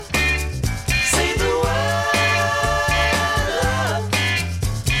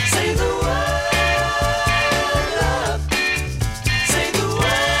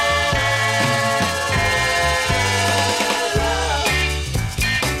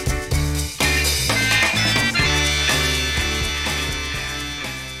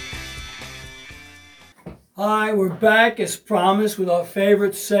Hi, we're back as promised with our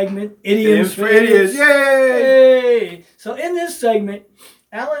favorite segment, Idioms for Idiots. Yay! Yay! So in this segment,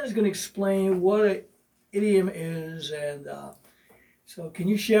 Alan is going to explain what an idiom is, and so can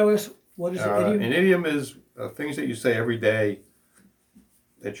you share with us what is an idiom? An idiom is things that you say every day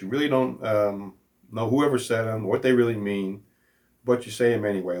that you really don't know whoever said them, what they really mean, but you say them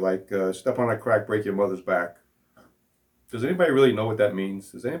anyway. Like step on a crack, break your mother's back. Does anybody really know what that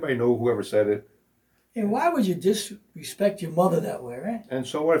means? Does anybody know whoever said it? And why would you disrespect your mother that way, right? And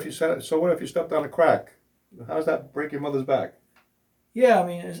so what if you said it? So what if you stepped on a crack? How does that break your mother's back? Yeah, I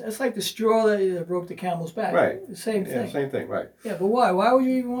mean, it's like the straw that broke the camel's back. Right. The same thing. Yeah, same thing, right. Yeah, but why? Why would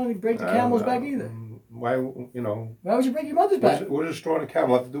you even want to break the camel's back either? Why, you know? Why would you break your mother's back? What does a straw and a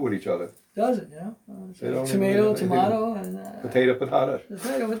camel have to do with each other? Does it, you know? They don't Tomato, even- tomato, and... Potato, potato.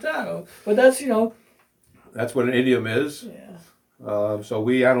 Potato. But that's, you know... That's what an idiom is. Yeah. So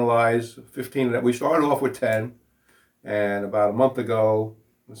we analyzed 15. We started off with 10, and about a month ago,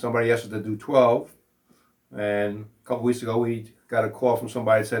 somebody asked us to do 12, and a couple weeks ago we got a call from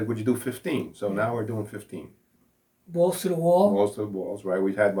somebody that said, "Would you do 15?" So now we're doing 15. Balls to the wall. Balls to the walls, right?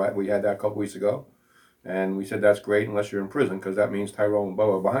 We had that a couple weeks ago, and we said that's great unless you're in prison because that means Tyrone and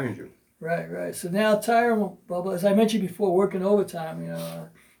Bubba are behind you. Right. So now Tyrone, Bubba, as I mentioned before, working overtime, you know,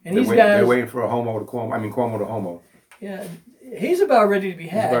 and these guys. They're waiting for a homo to Cuomo. I mean Cuomo to homo. Yeah, he's about ready to be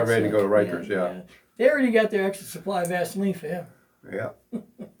had. He's about ready to go to Rikers. Yeah. They already got their extra supply of Vaseline for him. Yeah.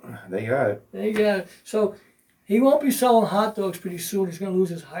 They got it. They got it. So he won't be selling hot dogs pretty soon. He's going to lose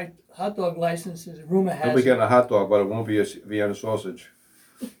his hot dog license. Rumor has He'll be getting a hot dog, but it won't be a Vienna sausage.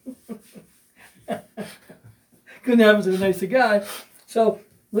 Couldn't happen to a nicer guy. So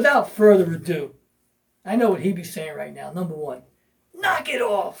without further ado, I know what he'd be saying right now. Number one, knock it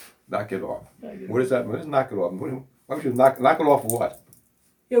off. Knock it off. What is that? What is knock it off? Why would you knock it off what?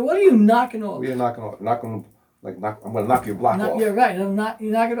 Yeah, what are you knocking off? What are you knocking off? I'm going to knock your block off. Yeah, right. You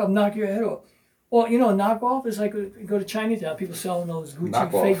knock it off, knock your head off. Well, you know, a knockoff is like you go to Chinatown, people selling those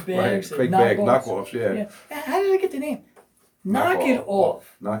Gucci fake bags. Right. Fake bag knockoffs, yeah. How did I get the name? Knock it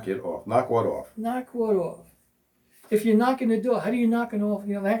off. Knock it off. Knock what off? Knock what off? If you're knocking the door, how do you knock it off?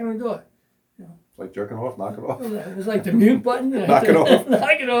 You're knocking the door. Like jerking off, knock it off. It's like the mute button. Knock it off.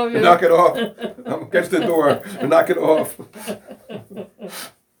 Knock it off. Yeah. Knock it off. I'm against the door. Knock it off.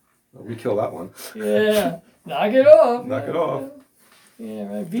 We kill that one. Yeah. Knock it off. Knock it off. Yeah,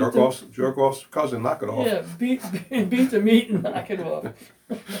 right. Jerk off's cousin, knock it off. Yeah, beat the meat and knock it off.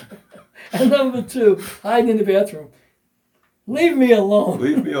 And number two, hiding in the bathroom. Leave me alone.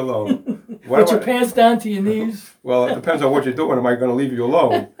 Leave me alone. Put your pants down to your knees. Well, it depends on what you're doing. Am I going to leave you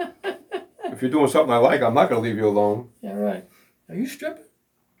alone? If you're doing something I like, I'm not going to leave you alone. Yeah, right. Are you stripping?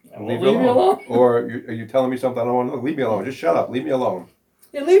 Leave me alone. Or are you telling me something I don't want to know? Leave me alone. Just shut up. Leave me alone.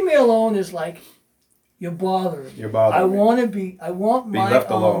 Yeah, leave me alone is like you're bothering me. You're bothering me. I want be my left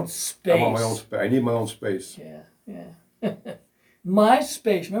own alone. space. I want my own space. I need my own space. Yeah. My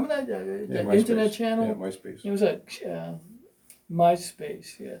space. Remember that internet channel? Yeah, MySpace. It was a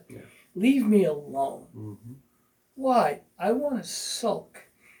MySpace. Yeah. Leave me alone. Mm-hmm. Why? I want to sulk.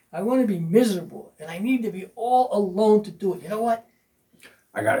 I want to be miserable, and I need to be all alone to do it. You know what?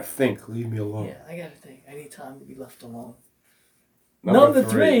 I gotta think. Leave me alone. Yeah, I gotta think. I need time to be left alone. Number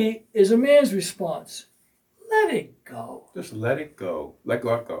three is a man's response. Let it go. Just let it go. Let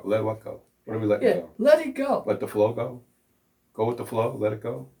what go? Let what go? What do we let go? Let it go. Let the flow go. Go with the flow. Let it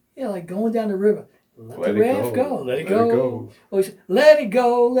go. Yeah, like going down the river. Let the it raft go. Let it go. go. Let it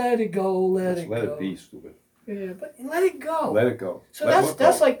go. Let it go. Let it go. Let it be, stupid. Yeah, but let it go. Let it go. So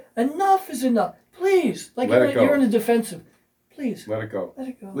that's like enough is enough. Please, like you're in the defensive. Please. Let it go. Let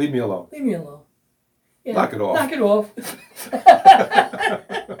it go. Leave me alone. Leave me alone. Yeah, knock it off. Knock it off.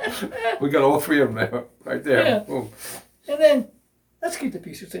 We got all three of them there, right there. Yeah. Boom. And then let's keep the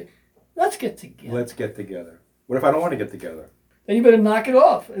peace. Let's get together. Let's get together. What if I don't want to get together? Then you better knock it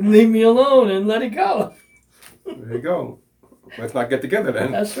off and leave me alone and let it go. There you go. Let's not get together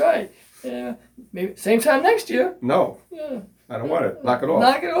then. That's right. Yeah. Maybe same time next year. No. Yeah. I don't want it. Knock it off.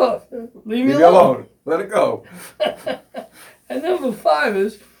 Knock it off. Leave me alone. Let it go. And number 5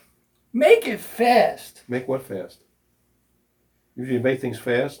 is make it fast. Make what fast? Usually you make things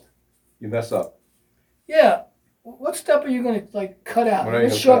fast, you mess up. Yeah. What step are you going to cut out? What are you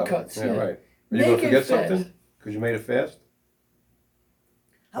What shortcuts? Yeah, right. Are you Make going to forget it fast. something because you made it fast?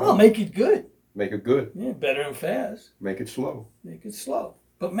 How about make it good? Make it good. Yeah, better than fast. Make it slow. Make it slow.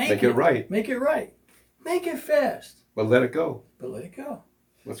 But make it right. Make it right. Make it fast. But let it go. But let it go.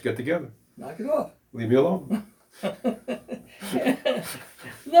 Let's get together. Knock it off. Leave me alone.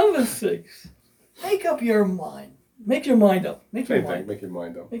 Number 6. Make up your mind. Make your mind up. Same thing. Make your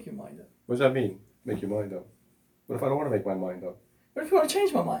mind up. Make your mind up. What does that mean? Make your mind up. What if I don't want to make my mind up? What if you want to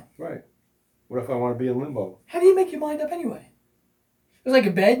change my mind? Right. What if I want to be in limbo? How do you make your mind up anyway? It's like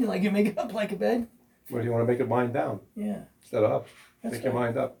a bed, like you make it up like a bed. What if you want to make your mind down Yeah. instead of up? That's Make your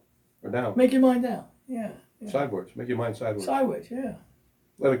mind up or down. Make your mind down. Yeah. Yeah. Sideways. Make your mind sideways. Sideways, yeah.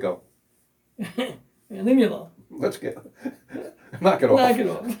 Let it go. Yeah, leave me alone. Let's get. Knock it off. Knock it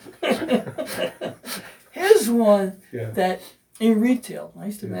off. Here's one Yeah. that in retail, I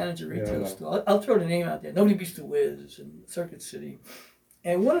used to Yeah. manage a Yeah, I retail know. store. I'll throw the name out there. Nobody Beats the Wiz in Circuit City.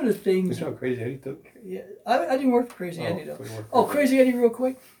 And one of the You things, know Crazy Eddie too? yeah, I didn't work for Crazy Eddie though. you work Oh, for Crazy Eddie, real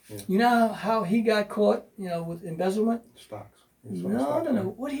quick. Yeah. You know how he got caught, with embezzlement? Stocks. You saw No, stocks, no, no.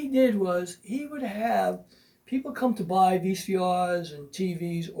 right? What he did was he would have people come to buy VCRs and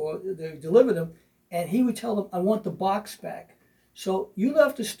TVs, or they deliver them, and he would tell them, "I want the box back." So you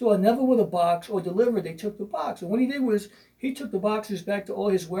left the store never with a box or delivered. They took the box, and what he did was he took the boxes back to all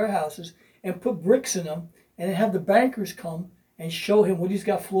his warehouses and put bricks in them, and then have the bankers come and show him what he's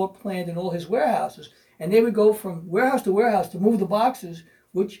got floor planned in all his warehouses, and they would go from warehouse to warehouse to move the boxes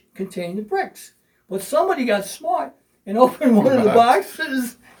which contained the bricks. But somebody got smart and opened one of the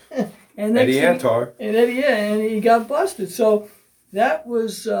boxes, and Eddie next thing- Antar. and Eddie, yeah, and he got busted. So that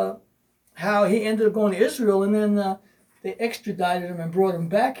was how he ended up going to Israel, and then they extradited him and brought him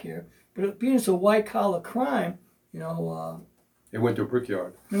back here. But it being it's a white collar crime, They went to a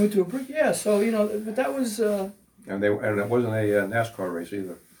brickyard. they went to a brick. Yeah, so but that was. And it wasn't a NASCAR race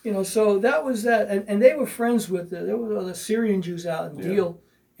either. So that was that, and they were friends with there were other Syrian Jews out in Yeah. Deal,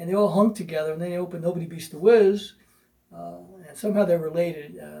 and they all hung together, and then they opened Nobody Beats the Wiz, and somehow they're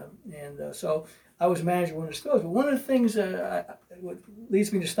related, so I was managing one of the stores. But one of the things what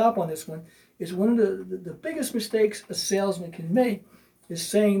leads me to stop on this one is one of the biggest mistakes a salesman can make is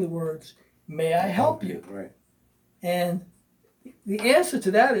saying the words, "May I help you?" Right. And the answer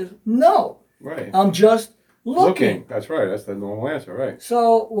to that is no. Right. I'm just looking. That's right. That's the normal answer, right?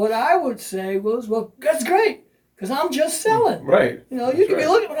 So what I would say was, well, that's great, because I'm just selling. Right. You That's can be right.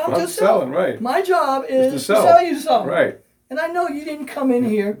 looking, but I'm just selling, selling. right. My job is to to sell. sell you something. Right. And I know you didn't come in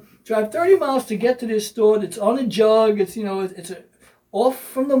here, drive 30 miles to get to this store that's on a jug. It's, it's off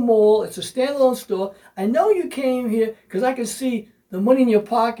from the mall. It's a standalone store. I know you came here because I can see the money in your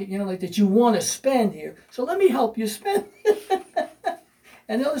pocket, like that you want to spend here. So let me help you spend.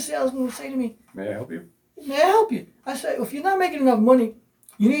 And the other salesman would say to me, May I help you? "May I help you?" I say, well, if you're not making enough money,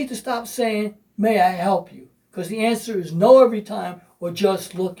 you need to stop saying, "May I help you?" Because the answer is no every time, or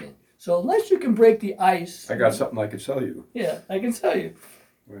just looking. So unless you can break the ice. I got something I could sell you. Yeah, I can tell you.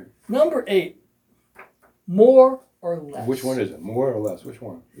 Right. Number 8, more or less. Which one is it? More or less? Which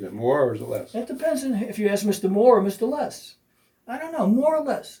one? Is it more or is it less? That depends on if you ask Mr. More or Mr. Less. I don't know, more or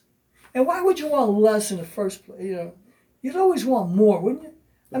less. And why would you want less in the first place? You'd always want more, wouldn't you?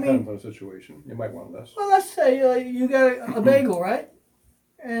 Depends on the situation. You might want less. Well, let's say you got a bagel, right?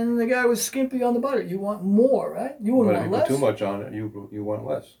 And the guy was skimpy on the butter. You want more, right? You wouldn't But if want you less. put too much on it, you want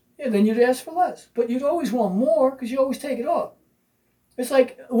less. Yeah, then you'd ask for less. But you'd always want more because you always take it off. It's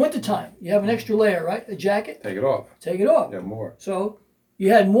like wintertime. You have an extra layer, right? A jacket. Take it off. Take it off. You have more. So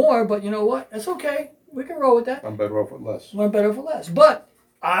you had more, but you know what? That's okay. We can roll with that. I'm better off with less. We're better for less. But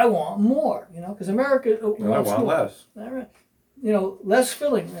I want more, because America And I wants want more. less. All right. Less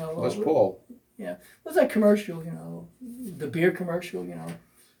filling. Less pull. What's that commercial, the beer commercial,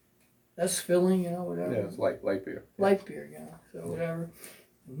 less filling, whatever. Yeah, it's light beer. Light beer, so whatever.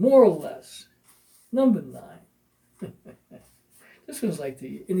 More or less. Number 9. This was like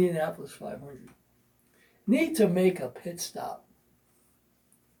the Indianapolis 500. Need to make a pit stop.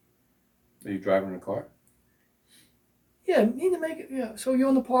 Are you driving a car? Yeah, need to make it. Yeah, so you're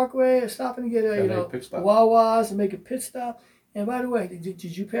on the Parkway, stopping to get Gotta make a pit stop. Wawas and make a pit stop. And by the way, did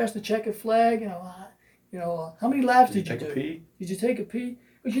you pass the checkered flag? How many laps did you take do? a pee? Did you take a pee?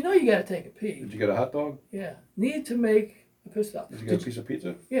 But you got to take a pee. Did you get a hot dog? Yeah, need to make a pit stop. Did you get a piece of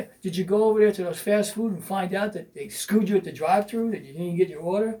pizza? Yeah. Did you go over there to those fast food and find out that they screwed you at the drive-thru, that you didn't get your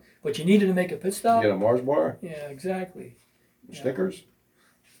order, but you needed to make a pit Did stop? you get a Mars bar? Yeah, exactly. Snickers?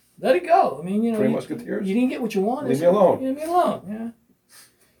 Let it go. I mean, Three you Musketeers? didn't get what you wanted. Leave me alone. Leave me alone. Yeah.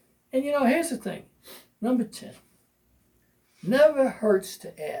 And here's the thing. Number 10. Never hurts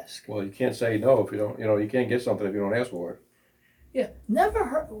to ask. Well, you can't say no if you don't, you can't get something if you don't ask for it. Yeah. Never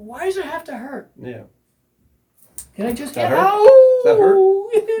hurt. Why does it have to hurt? Yeah. Can I just That get hurt? Ow! That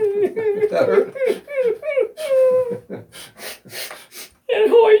hurt? And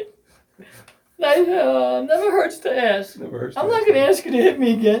Hoyt. Never hurts to ask. Never hurts. I'm not going to ask you to hit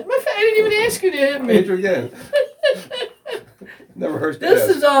me again. My I didn't even ask you to hit me. Hit you again. Never hurts to This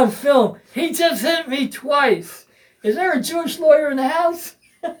ask. is on film. He just hit me twice. Is there a Jewish lawyer in the house?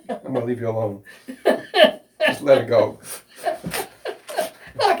 I'm gonna leave you alone. Just let it go.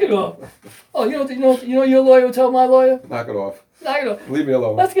 Knock it off. Oh, your lawyer will tell my lawyer? Knock it off. Knock it off. Leave me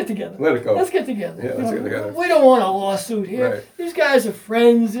alone. Let's get together. Let it go. Let's get together. Yeah, let's get together. We don't want a lawsuit here. Right. These guys are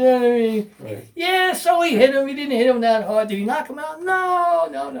friends, you know what I mean? Right. Yeah, so he hit him. He didn't hit him that hard. Did he knock him out? No.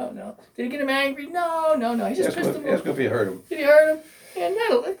 Did he get him angry? No. He just pissed him Ask off. him if he hurt him. Did he hurt him? And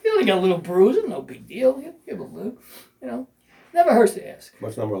he only got a little bruise. No big deal. He'll give a little, Never hurts to ask.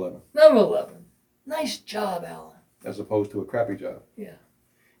 What's number 11? Number 11. Nice job, Alan. As opposed to a crappy job. Yeah.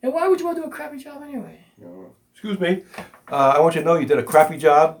 And why would you want to do a crappy job anyway? Excuse me. I want you to know you did a crappy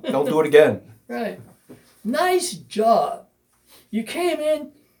job. Don't do it again. Right. Nice job. You came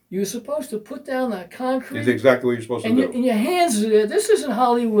in, you were supposed to put down the concrete. You did exactly what you're supposed to do. And your hands are there. This isn't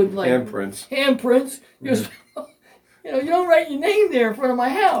Hollywood like Handprints. Handprints. You don't write your name there in front of my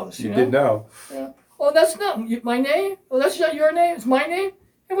house. You did now. Oh, that's not my name? Oh, that's not your name? It's my name?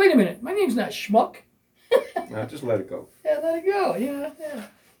 Hey, wait a minute. My name's not Schmuck. No, just let it go. Yeah, let it go. Yeah.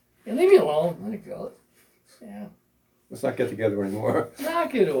 Yeah, leave me alone. Let it go. Yeah. Let's not get together anymore.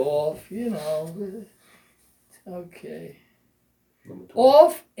 Knock it off, Okay. Number 12.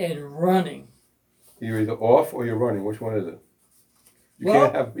 Off and running. You're either off or you're running. Which one is it?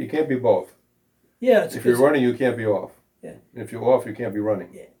 You can't be both. Yeah. If you're running, you can't be off. Yeah. And if you're off, you can't be running.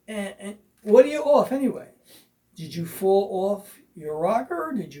 Yeah. And what are you off anyway? Did you fall off your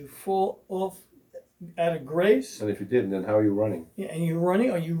rocker? Did you fall off out of grace? And if you didn't, then how are you running? Yeah, and you're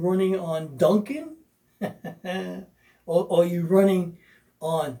running? Are you running on Duncan? or are you running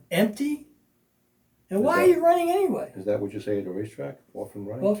on empty? And why are you running anyway? Is that what you say at the racetrack? Off and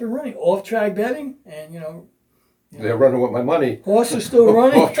running? Off and running. Off-track betting. And, They're running with my money. Horse is still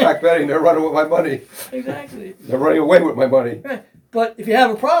running. Off-track betting, they're running with my money. Exactly. They're running away with my money. Right. But if you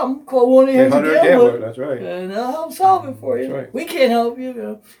have a problem, call 1-800-GAMBLER. Gambler, that's right. And I'll help solve it for you. That's right. We can't help you,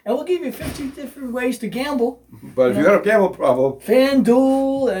 And we'll give you 50 different ways to gamble. But if you got a gamble problem,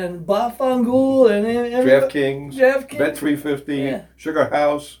 FanDuel and Bafangul and DraftKings, DraftKings. Bet350, Yeah. Sugar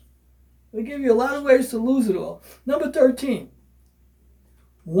House. We give you a lot of ways to lose it all. Number 13.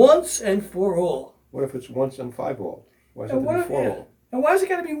 Once and for all. What if it's once and 5 all? Why does it And have to be 4 all? And why is it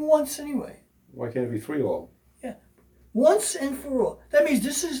got to be once anyway? Why can't it be 3 all? Once and for all. That means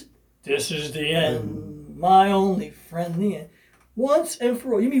this is the end. My only friend, the end. Once and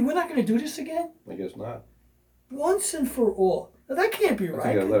for all. You mean we're not going to do this again? I guess not. Once and for all. Now, that can't be I right.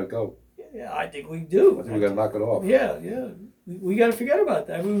 think you gotta let it go. Yeah, I think we do. I think we gotta knock it off. Yeah. We got to forget about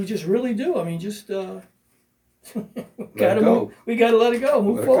that. We just really do. I mean, just we gotta move. We got to let it go.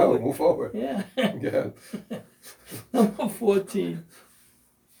 Move forward. Move forward. Yeah. Yeah. Number 14.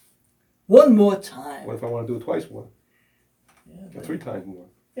 One more time. What if I want to do it twice more? Yeah, Or 3 times more?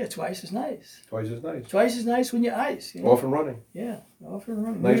 yeah, twice as nice. Twice as nice. Twice as nice when you ice. Off and running. Yeah, off and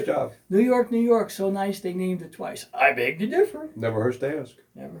running. Nice job. New York, so nice they named it twice. I beg to differ. Never hurts to ask.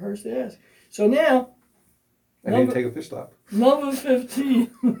 Never hurts to ask. So now, I need to take a pit stop. number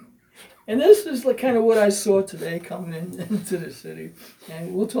 15. And this is kind of what I saw today coming into the city.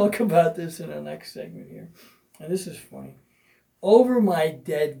 And we'll talk about this in our next segment here. And this is funny. Over my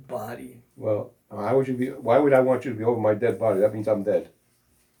dead body. Well, why would I want you to be over my dead body? That means I'm dead.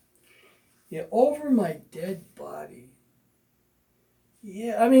 Yeah, over my dead body.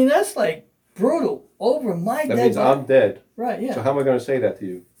 Yeah, I mean, that's like brutal. Over my That dead means body. I'm dead. Right, yeah. So how am I going to say that to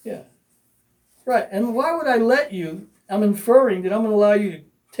you? Yeah. Right, and why would I let you? I'm inferring that I'm going to allow you to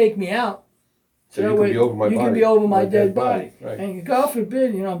take me out. So you can be over my body. You can be over my dead body. Right. And God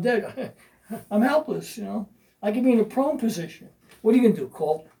forbid, I'm dead. I'm helpless, I can be in a prone position. What are you going to do?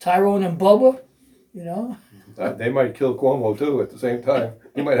 Call Tyrone and Bubba? They might kill Cuomo too at the same time.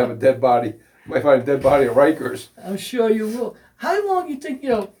 He might have a dead body. You might find a dead body at Rikers. I'm sure you will. How long do you think,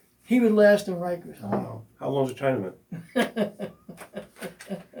 he would last in Rikers? I don't know. How long's a Chinaman?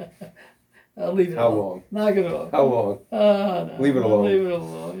 I'll leave it How alone. long? Knock it off. How long? No, Leave it alone. Leave it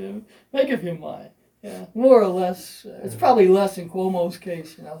alone. Yeah. Make up your mind. Yeah, more or less. It's probably less in Cuomo's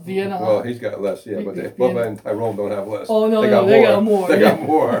case. Vienna. Well, he's got less, yeah, but Bubba and Tyrone don't have less. Oh no, they got more. They got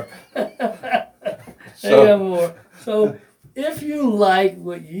more. They got more. So if you like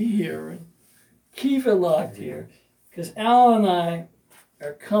what you're hearing, keep it locked here, because Al and I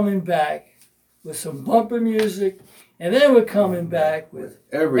are coming back with some bumper music, and then we're coming back with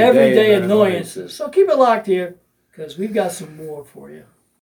everyday annoyances. So keep it locked here, because we've got some more for you.